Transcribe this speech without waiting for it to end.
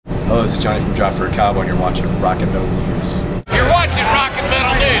Hello, this is Johnny from Drop for a Cowboy, and you're watching Rock and Metal News. You're watching Rock and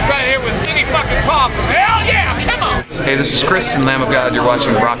Metal News right here with Vinny fucking Paul from Hell Yeah, come on! Hey, this is Chris and Lamb of God. You're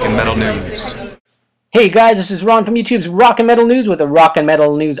watching Rock and Metal News. Hey guys, this is Ron from YouTube's Rock and Metal News with a Rock and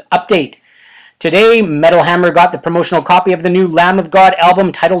Metal News update. Today, Metal Hammer got the promotional copy of the new Lamb of God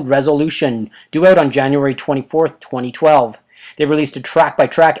album titled Resolution, due out on January 24th, 2012. They released a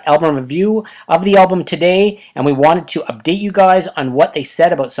track-by-track album review of the album today, and we wanted to update you guys on what they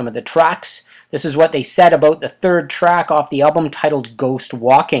said about some of the tracks. This is what they said about the third track off the album titled Ghost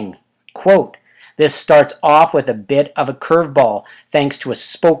Walking. Quote, "This starts off with a bit of a curveball, thanks to a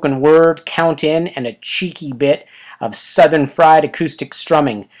spoken word count-in and a cheeky bit of southern fried acoustic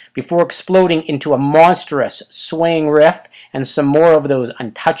strumming, before exploding into a monstrous swaying riff and some more of those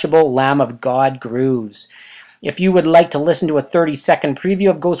untouchable Lamb of God grooves." If you would like to listen to a 30-second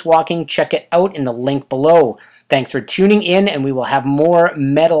preview of Ghost Walking, check it out in the link below. Thanks for tuning in, and we will have more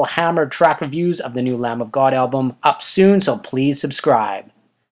Metal Hammer track reviews of the new Lamb of God album up soon, so please subscribe.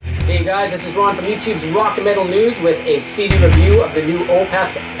 Hey guys, this is Ron from YouTube's Rock and Metal News with a CD review of the new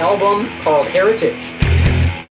Opeth album called Heritage.